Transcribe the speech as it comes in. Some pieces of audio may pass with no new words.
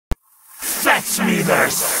Fetch me their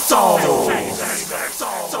souls!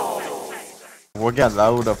 We'll get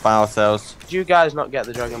load of file cells. Did you guys not get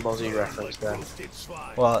the Dragon Ball Z reference then?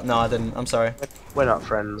 Well, no, I didn't. I'm sorry. We're not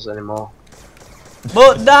friends anymore.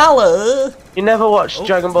 But dollar. You never watched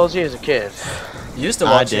Dragon Ball Z as a kid? You used to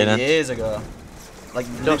watch it years ago. Like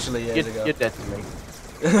literally years ago. You're dead to me.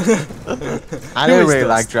 I don't really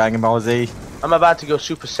like Dragon Ball Z. I'm about to go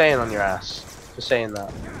Super Saiyan on your ass for saying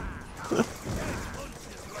that.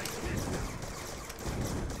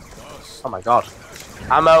 Oh my god.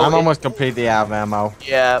 I'm almost completely out of ammo.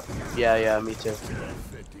 Yeah, me too.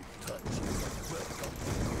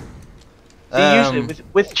 Usually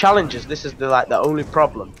with challenges, this is the only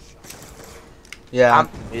problem. Yeah.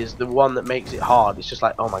 Ammo is the one that makes it hard. It's just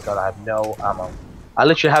like, oh my god, I have no ammo. I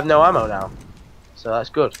literally have no ammo now. So that's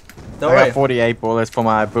good. I got 48 bullets for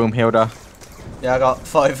my boom hilder. Yeah, I got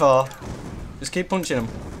 44. Just keep punching him.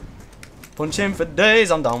 Punch him for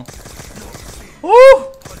days, I'm down. Woo!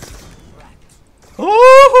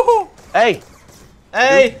 Woo! Hey!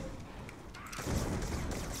 Hey!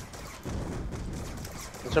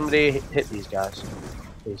 Can somebody hit these guys,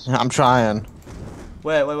 please? I'm trying.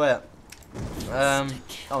 Wait.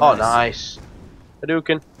 Oh, nice.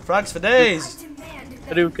 Hadouken. Frags for days.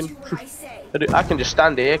 Hadouken. I can just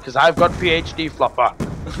stand here because I've got PhD flopper.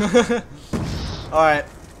 Alright,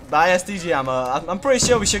 buy SDG ammo. I'm pretty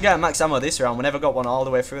sure we should get max ammo this round. We never got one all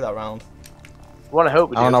the way through that round. I want to hope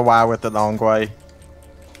we do. I don't know why I went the long way.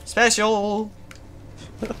 Special!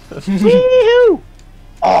 Wee-hoo!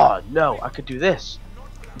 Oh no, I could do this.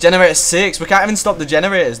 Generator 6. We can't even stop the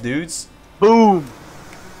generators, dudes. Boom!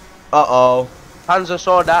 Uh-oh. Panzer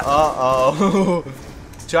saw that. Uh-oh.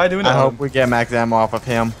 Try doing it. I hope we get max ammo off of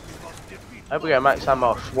him. I hope we get max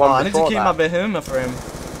ammo. I need to keep my behemoth for him.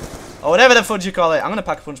 Or whatever the fudge you call it. I'm gonna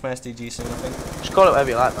pack a punch my SDG soon, I think. Just call it whatever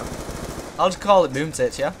you like, man. I'll just call it boom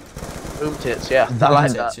tits, yeah? Boom tits, yeah. I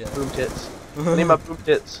like that. Yeah. Boom tits. I need my boom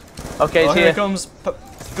tits. Okay, Oh, here here comes.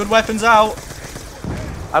 Good weapons out.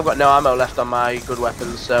 I've got no ammo left on my good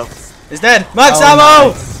weapons, so. He's dead. Max ammo!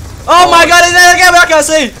 Nice. Oh my god, he's dead again, but I can't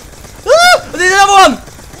see! Ah! There's another one!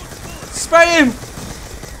 Spray him!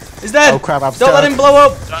 He's dead! Oh crap, I'm Don't let him blow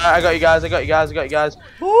up! I got you guys, I got you guys.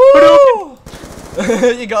 Woo!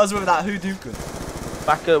 You got us with that Hadouken.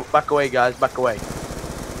 Back away, guys, back away.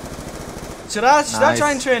 Should I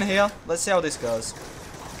try and train here? Let's see how this goes.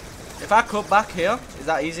 If I cut back here, is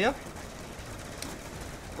that easier?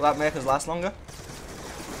 Will that make us last longer?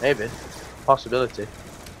 Maybe. Possibility.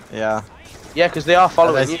 Yeah. Yeah, because they are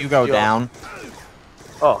following Unless you go down.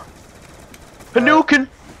 Oh. Hadouken!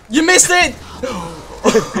 You missed it!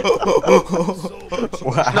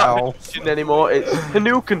 Wow. It's not anymore, it's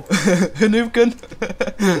Hadouken. Hadouken.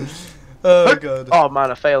 Oh god. Oh man,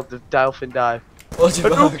 I failed the dolphin dive. What'd you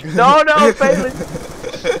bug? No, I'm failing.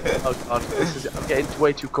 Oh god, I'm getting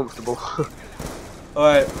way too comfortable.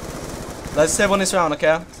 Alright. Let's save on this round,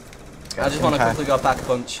 okay? I just want to quickly go pack a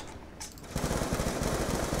punch.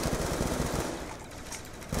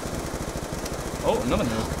 Oh, another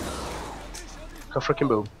nuke. Go freaking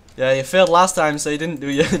boom. Yeah, you failed last time, so you didn't do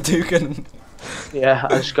your Hadouken. Yeah,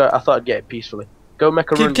 I thought I'd get it peacefully. Go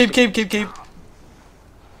make a run. Keep. Keep.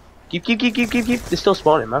 They're still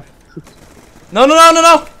spawning, man. No.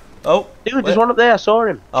 Oh. Dude, there's one up there, I saw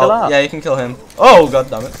him. Chill out. Yeah, you can kill him. Oh, god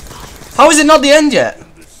damn it. How is it not the end yet?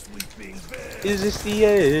 Is this the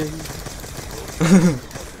end?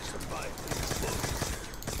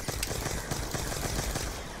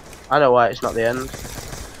 I know why it's not the end.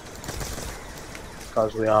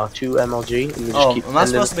 Because we are 2 MLG and we just keep. Am I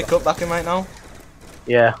supposed to be cut back in right now?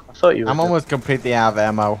 Yeah, I thought you were. I'm almost completely out of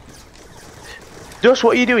ammo. Just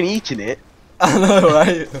what are you doing, eating it? I know,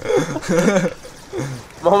 right?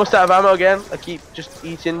 I'm almost out of ammo again. I keep just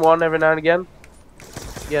eating one every now and again.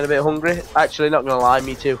 Getting a bit hungry. Actually, not gonna lie,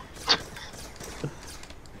 me too.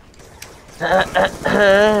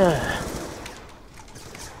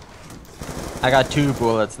 I got 2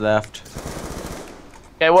 bullets left.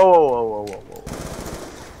 Okay, whoa.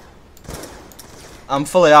 I'm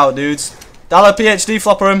fully out, dudes. Dollar PhD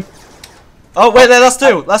flopper him. Oh wait, that's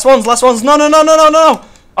 2. Last ones. No.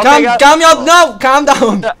 Okay, Calm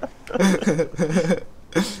down.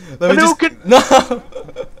 Let me just. No.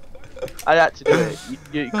 I had to do it.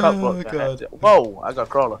 You can't block that. Whoa, I got a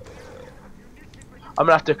crawler. I'm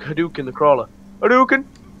gonna have to Hadouken the crawler. Hadouken!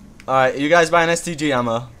 Alright, you guys buying STG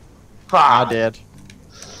ammo? I did.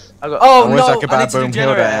 I got. Oh I wish no! I could buy I need to do boom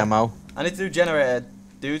hilder generator ammo. I need to do generator,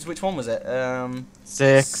 dudes. Which one was it?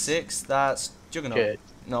 6. 6. That's Juggernaut. Church.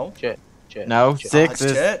 No. Church. No, 6 it's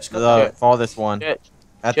is church. the farthest one. Church.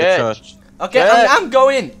 At the church. Okay, Church. I'm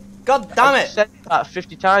going. God damn I've it! said that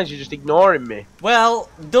 50 times, you're just ignoring me. Well,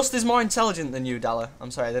 Dust is more intelligent than you, Dalla.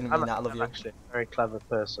 I'm sorry, I didn't mean that. I love I'm you. actually a very clever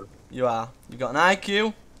person. You are. You've got an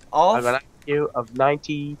IQ I've of. got an IQ of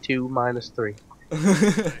 92 minus 3.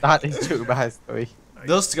 That is 2 by 3.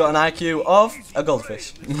 Dust's got an IQ of a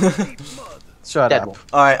goldfish. Shut Dead up. one.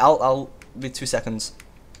 Alright, I'll be 2 seconds.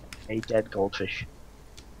 A dead goldfish.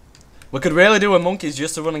 We could really do a monkeys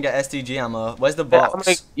just to run and get SDG ammo. Where's the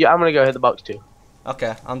box? I'm gonna go hit the box too.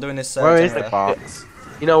 Okay, I'm doing this. Where is the generator. box?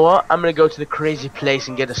 You know what? I'm gonna go to the crazy place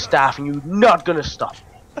and get a staff, and you're not gonna stop.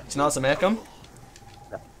 Do you know how to make them?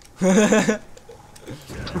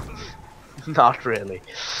 Not really.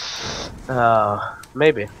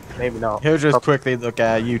 Maybe not. He'll just quickly look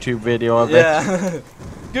at a YouTube video of it. Yeah.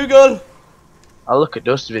 Google. I'll look at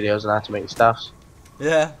Dust's videos on how to make staffs.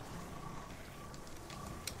 Yeah.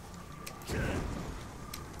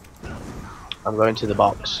 I'm going to the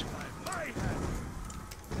box.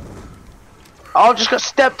 Oh, I just got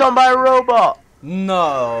stepped on by a robot.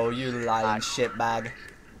 No, you lying shitbag.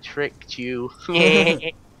 Tricked you.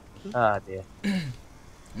 Ah dear.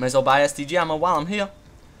 May as well buy SDG ammo while I'm here.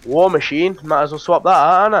 War machine. Might as well swap that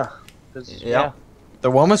out, Anna. Yeah. The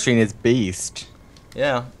war machine is beast.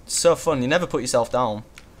 Yeah, it's so fun. You never put yourself down.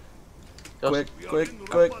 Just- Quick.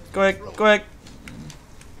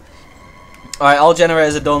 Alright, all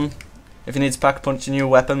generators are done. If you need to pack a punch a new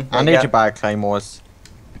weapon. I need to buy claymores.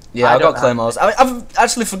 Yeah, I've got claymores. I've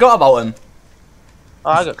actually forgot about them. Oh,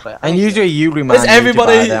 I got clear. And usually you remind It's me to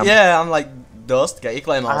everybody. buy them. Yeah, I'm like, Dust, get your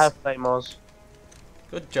claymores. I have claymores.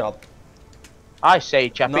 Good job. I say,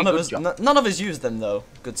 chappy, None of good us, job. none of us use them though.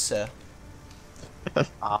 Good sir.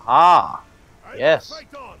 Aha. Yes.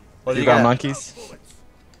 What do You you got get? monkeys?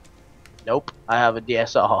 Nope. I have a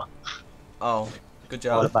DSR. Oh, good What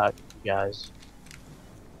job. about you guys?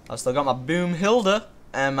 I've still got my Boom Hilda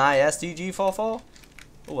and my SDG-44.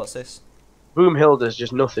 Oh, what's this? Boom Hilda's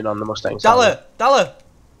just nothing on the Mustang. Sally. Dollar.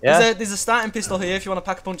 Yeah. There's a starting pistol here if you want to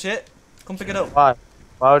pack a punch it. Come pick it up. Why?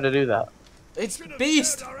 Why would I do that? It's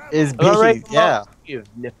beast. Is I got a ray beast, gun yeah. Mark II,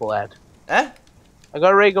 nipplehead. Eh? I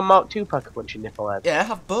got a ray gun Mark II pack a punch in nipplehead. Yeah,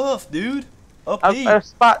 have both, dude. OP. A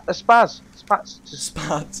spaz.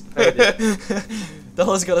 Spaz.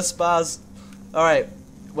 Dollar's got a spaz. Alright,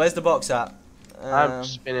 where's the box at? I'm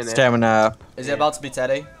spinning it. Stamina up. Is it about to be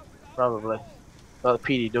Teddy? Probably. Got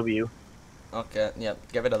the PDW. Okay, yep,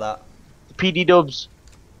 get rid of that. The PD dubs.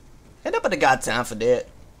 Ain't nobody got time for that.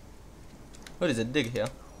 What is it, dig here?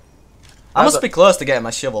 I must be close to getting my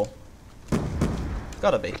shovel.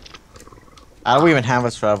 Gotta be. I don't even have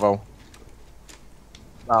a shovel.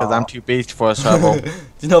 Because I'm too beast for a shovel. Did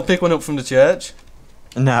you not pick one up from the church?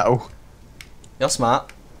 No. You're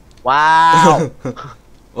smart. Wow.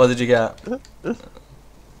 What did you get?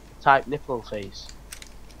 Type nipple face.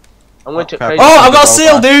 I'm going to Okay. crazy. Oh, I've got a Go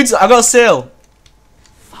seal, back. dudes! I've got a seal!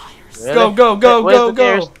 Really? Go, Where's go, the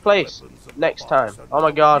nearest place? Next time. Oh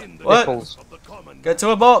my god. What? Nipples. Get to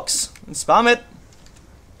a box and spam it.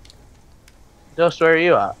 Dust, where are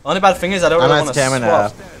you at? Only bad thing is I don't I'm really at want to stamina swap.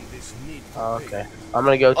 up. Oh, okay. I'm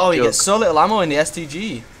gonna go to Oh, you Jug. get so little ammo in the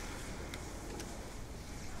STG.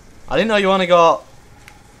 I didn't know you only got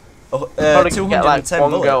Probably can get like 210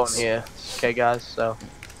 one go on bullets. here. Okay guys, so.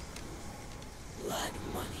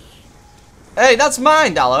 Hey, that's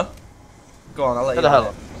mine, Dollar. Go on, I'll let Who you the have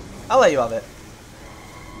hell? it. I'll let you have it.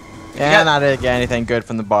 And I didn't get anything good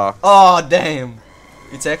from the box. Oh, damn.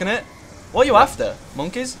 You taking it? What are you after?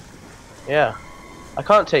 Monkeys? Yeah. I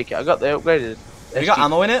can't take it. I got the upgraded. Have you got ST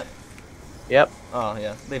ammo in it? Yep. Oh,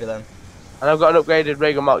 yeah. Leave it then. And I've got an upgraded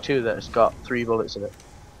ray gun Mark II that's got 3 bullets in it.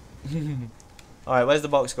 Alright, where's the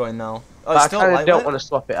box going now? Oh, But it's I still kind of lightweight? don't want to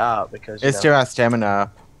swap it out because. It's still at stamina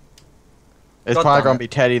up. It's God probably damn going it. to be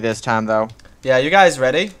Teddy this time, though. Yeah, you guys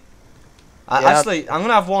ready? Yeah. Actually, I'm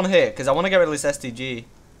gonna have one hit because I want to get rid of this STG.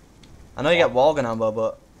 I know you get Walgan ammo,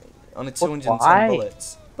 but only 210 why?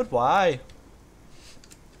 bullets. But why?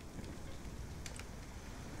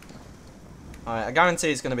 Alright, I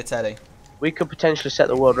guarantee it's gonna be Teddy. We could potentially set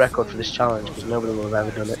the world record for this challenge because nobody will have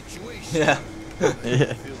ever done it. Yeah.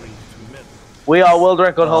 Yeah. We are world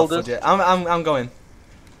record Oh, holders. fudge it. I'm going.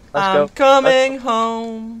 Let's I'm go. coming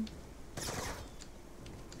home.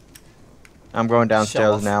 I'm going Show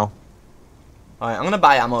downstairs off. now. Alright, I'm gonna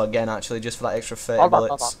buy ammo again actually, just for that extra 30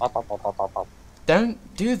 bullets.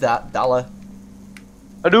 Don't do that, Dollar.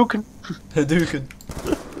 Hadouken.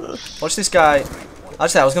 Hadouken. Watch this guy.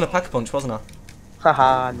 Actually, I was gonna pack a punch, wasn't I?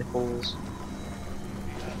 Haha, nipples.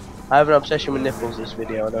 I have an obsession with nipples this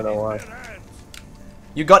video, I don't know why.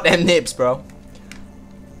 You got them nips, bro.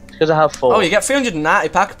 It's because I have 4. Oh, you get 390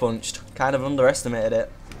 pack punched. Kind of underestimated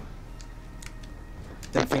it.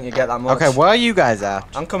 Didn't think you'd get that much. Okay, where are you guys at?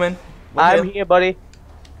 I'm coming. We're I'm here. here, buddy.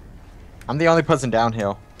 I'm the only person down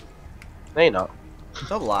here. No, you're not.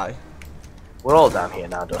 Don't lie. We're all down here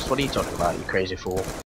now, Dust. What are you talking about, you crazy fool?